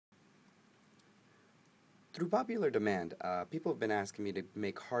Through popular demand, people have been asking me to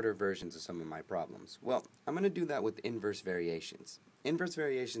make harder versions of some of my problems. Well, I'm going to do that with inverse variations. Inverse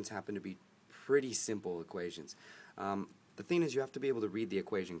variations happen to be pretty simple equations. The thing is, you have to be able to read the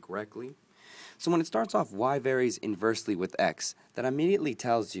equation correctly. So when it starts off y varies inversely with x, that immediately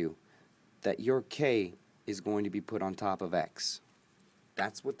tells you that your k is going to be put on top of x.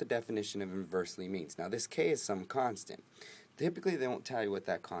 That's what the definition of inversely means. Now this k is some constant. Typically they won't tell you what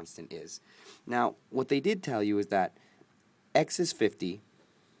that constant is. Now what they did tell you is that x is 50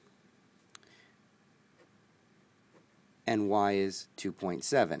 and y is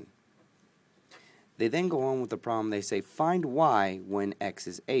 2.7. They then go on with the problem. They say find y when x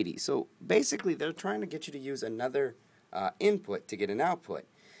is 80. So basically they're trying to get you to use another input to get an output.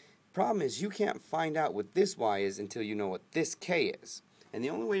 Problem is you can't find out what this y is until you know what this k is. And the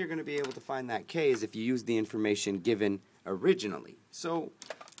only way you're going to be able to find that k is if you use the information given originally. So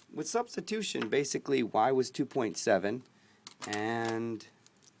with substitution, basically y was 2.7 and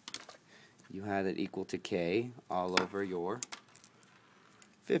you had it equal to k all over your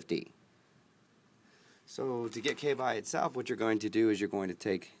 50. So to get k by itself, what you're going to do is you're going to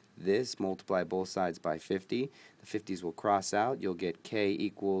take this, multiply both sides by 50. The 50s will cross out. You'll get k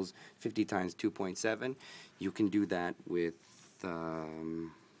equals 50 times 2.7. You can do that with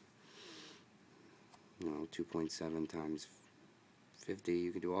 2.7 times 50.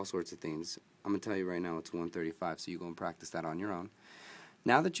 You can do all sorts of things. I'm going to tell you right now it's 135, so you go and practice that on your own.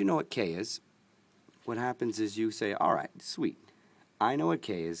 Now that you know what k is, what happens is you say, all right, sweet. I know what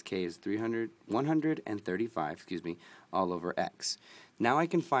k is. K is 135, all over x. Now I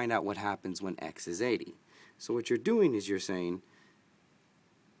can find out what happens when x is 80. So what you're doing is you're saying,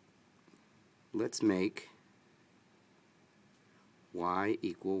 let's make y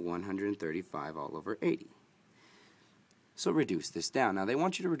equal 135 all over 80. So reduce this down. Now they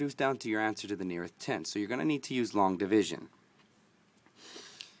want you to reduce down to your answer to the nearest 10, so you're going to need to use long division.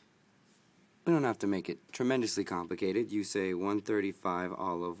 We don't have to make it tremendously complicated. You say 135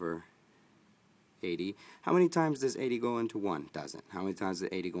 all over 80. How many times does 80 go into 1? Doesn't. How many times does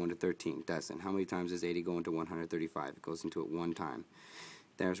 80 go into 13? Doesn't. How many times does 80 go into 135? It goes into it one time.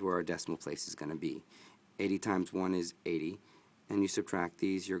 There's where our decimal place is going to be. 80 times 1 is 80. And you subtract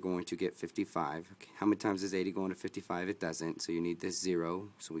these, you're going to get 55. Okay. How many times does 80 go into 55? It doesn't. So you need this 0,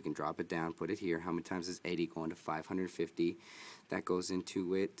 so we can drop it down, put it here. How many times does 80 go into 550? That goes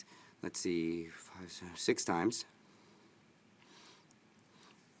into it, let's see, 6 times.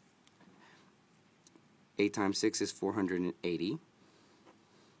 8 times 6 is 480.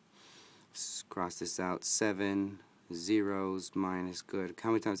 Let's cross this out. 7 zeros minus good.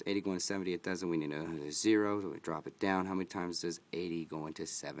 How many times 80 go into 70? It doesn't. We need another 0, so we drop it down. How many times does 80 go into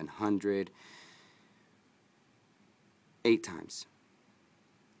 700? 8 times.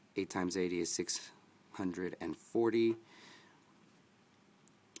 8 times 80 is 640.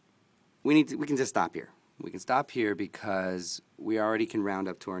 We can just stop here. We can stop here because we already can round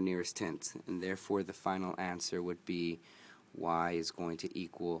up to our nearest tenth, and therefore the final answer would be y is going to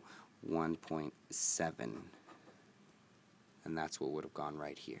equal 1.7. And that's what would have gone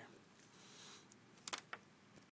right here.